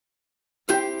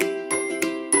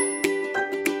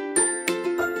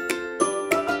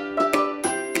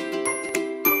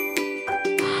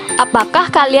Apakah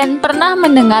kalian pernah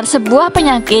mendengar sebuah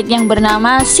penyakit yang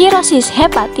bernama Sirosis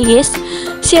Hepatis?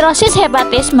 Sirosis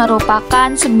Hepatis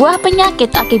merupakan sebuah penyakit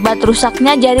akibat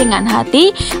rusaknya jaringan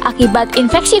hati akibat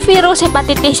infeksi virus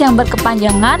hepatitis yang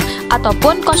berkepanjangan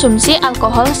ataupun konsumsi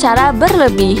alkohol secara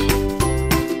berlebih.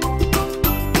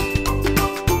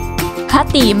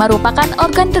 Hati merupakan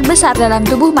organ terbesar dalam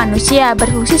tubuh manusia,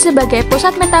 berfungsi sebagai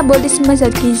pusat metabolisme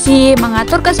zat gizi,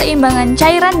 mengatur keseimbangan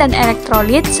cairan dan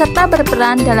elektrolit, serta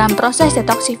berperan dalam proses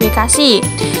detoksifikasi.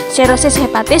 Sirosis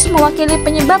hepatis mewakili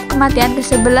penyebab kematian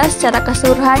ke-11 secara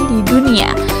keseluruhan di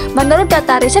dunia. Menurut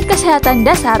data Riset Kesehatan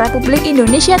Dasar Republik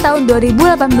Indonesia tahun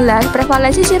 2018,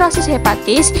 prevalensi sirosis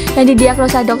hepatis yang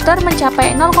didiagnosa dokter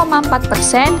mencapai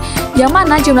 0,4%, yang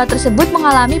mana jumlah tersebut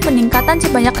mengalami peningkatan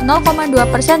sebanyak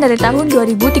 0,2% dari tahun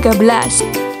 2013.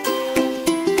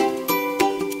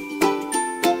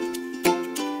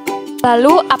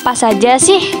 Lalu apa saja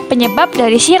sih penyebab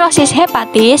dari sirosis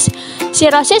hepatis?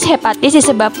 Sirosis hepatis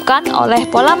disebabkan oleh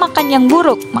pola makan yang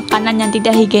buruk, makanan yang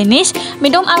tidak higienis,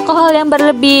 minum alkohol yang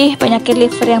berlebih, penyakit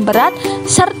liver yang berat,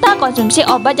 serta konsumsi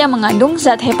obat yang mengandung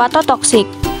zat hepatotoksik.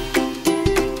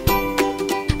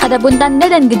 Adapun tanda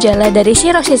dan gejala dari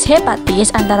sirosis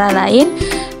hepatis antara lain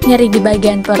nyeri di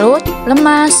bagian perut,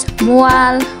 lemas,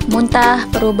 mual, muntah,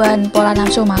 perubahan pola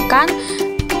nafsu makan,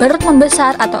 perut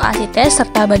membesar atau asites,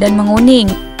 serta badan menguning.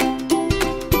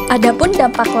 Adapun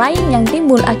dampak lain yang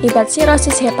timbul akibat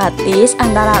sirosis hepatis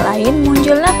antara lain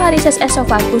munculnya varises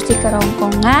esofagus di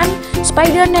kerongkongan,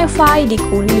 spider nevi di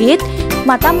kulit,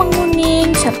 mata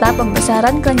menguning, serta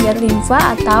pembesaran kelenjar limfa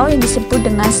atau yang disebut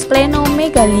dengan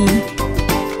splenomegali.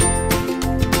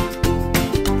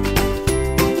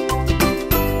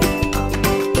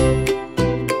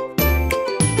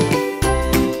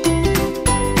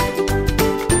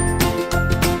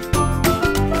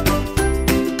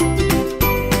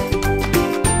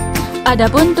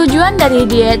 Adapun tujuan dari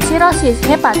diet sirosis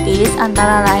hepatis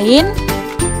antara lain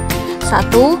 1.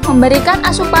 Memberikan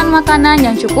asupan makanan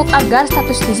yang cukup agar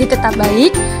status gizi tetap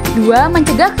baik. 2.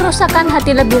 Mencegah kerusakan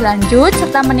hati lebih lanjut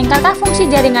serta meningkatkan fungsi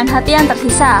jaringan hati yang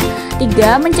tersisa.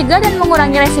 3. Mencegah dan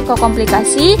mengurangi resiko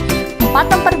komplikasi. 4.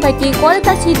 Memperbaiki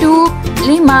kualitas hidup.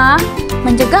 5.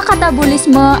 Mencegah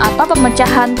katabolisme atau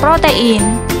pemecahan protein.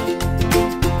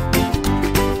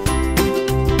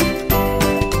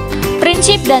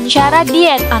 Prinsip dan syarat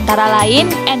diet antara lain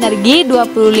energi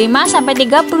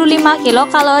 25-35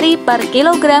 kilokalori per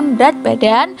kilogram berat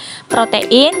badan,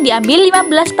 protein diambil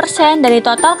 15% dari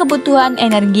total kebutuhan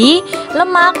energi,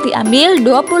 lemak diambil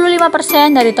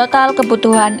 25% dari total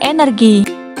kebutuhan energi.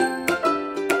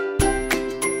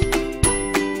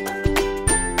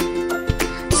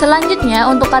 Selanjutnya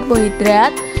untuk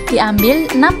karbohidrat diambil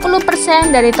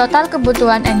 60% dari total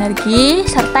kebutuhan energi,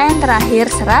 serta yang terakhir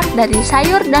serat dari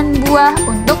sayur dan buah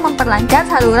untuk memperlancar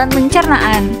saluran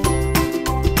pencernaan.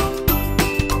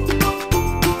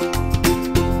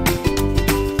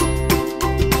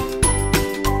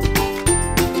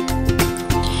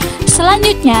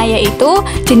 Selanjutnya yaitu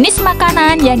jenis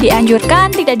makanan yang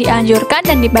dianjurkan, tidak dianjurkan,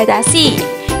 dan dibatasi.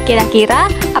 Kira-kira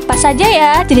apa saja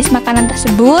ya jenis makanan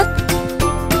tersebut?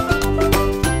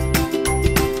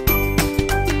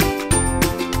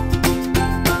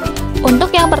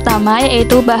 Untuk yang pertama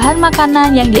yaitu bahan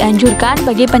makanan yang dianjurkan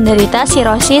bagi penderita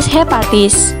sirosis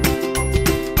hepatis.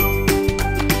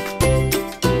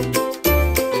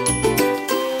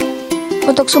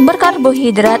 Untuk sumber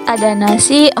karbohidrat ada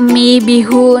nasi, mie,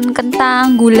 bihun,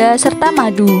 kentang, gula, serta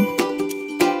madu.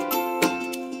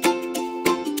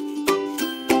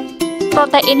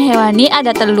 Protein hewani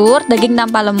ada telur, daging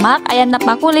tanpa lemak, ayam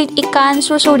tanpa kulit, ikan,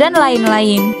 susu, dan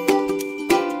lain-lain.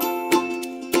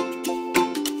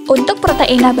 Untuk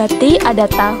protein nabati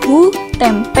ada tahu,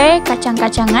 tempe,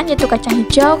 kacang-kacangan yaitu kacang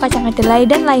hijau, kacang kedelai,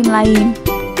 dan lain-lain.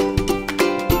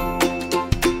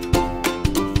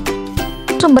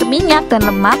 Sumber minyak dan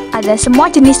lemak ada semua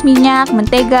jenis minyak,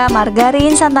 mentega,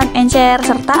 margarin, santan encer,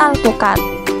 serta alpukat.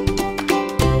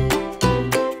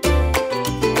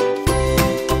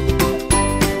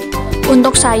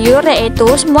 Untuk sayur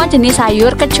yaitu semua jenis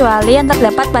sayur kecuali yang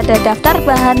terdapat pada daftar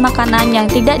bahan makanan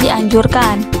yang tidak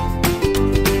dianjurkan.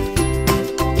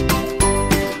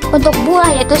 Untuk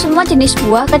buah yaitu semua jenis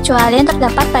buah kecuali yang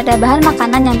terdapat pada bahan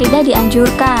makanan yang tidak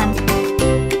dianjurkan.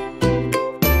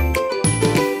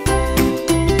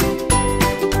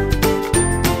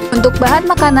 Untuk bahan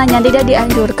makanan yang tidak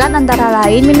dianjurkan antara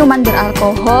lain minuman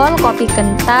beralkohol, kopi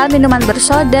kental, minuman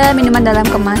bersoda, minuman dalam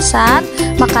kemasan,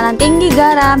 makanan tinggi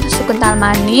garam, susu kental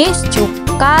manis,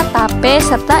 cuka, tape,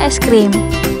 serta es krim.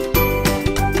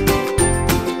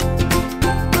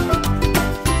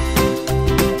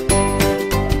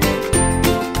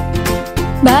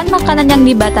 Bahan makanan yang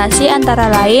dibatasi antara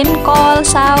lain kol,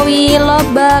 sawi,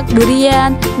 lobak,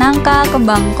 durian, nangka,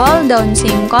 kembang kol, daun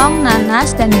singkong,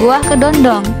 nanas, dan buah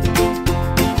kedondong.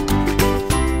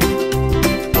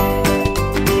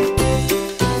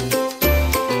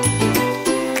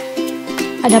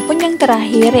 Adapun yang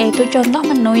terakhir yaitu contoh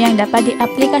menu yang dapat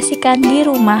diaplikasikan di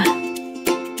rumah.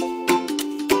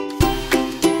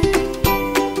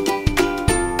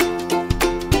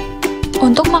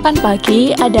 Untuk makan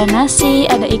pagi, ada nasi,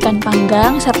 ada ikan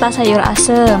panggang, serta sayur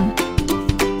asem.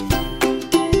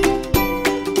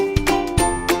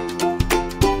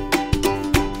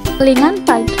 Selingan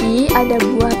pagi, ada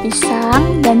buah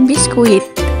pisang dan biskuit.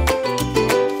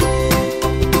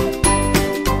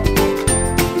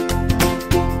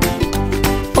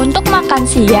 Untuk makan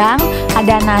siang,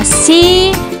 ada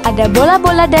nasi, ada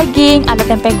bola-bola daging, ada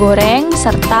tempe goreng,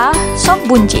 serta sop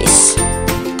buncis.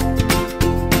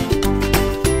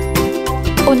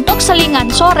 Untuk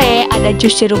selingan sore, ada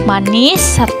jus jeruk manis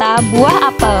serta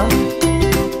buah apel.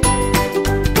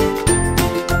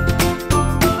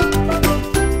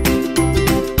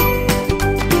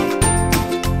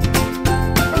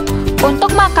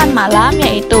 Untuk makan malam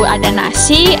yaitu ada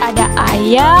nasi, ada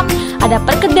ayam, ada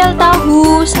perkedel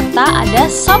tahu, serta ada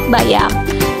sop bayam.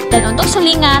 Dan untuk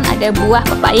selingan ada buah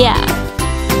pepaya.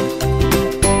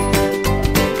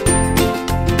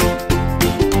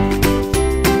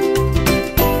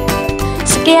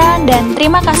 Sekian dan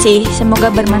terima kasih,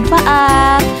 semoga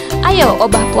bermanfaat. Ayo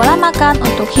ubah pola makan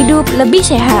untuk hidup lebih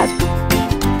sehat.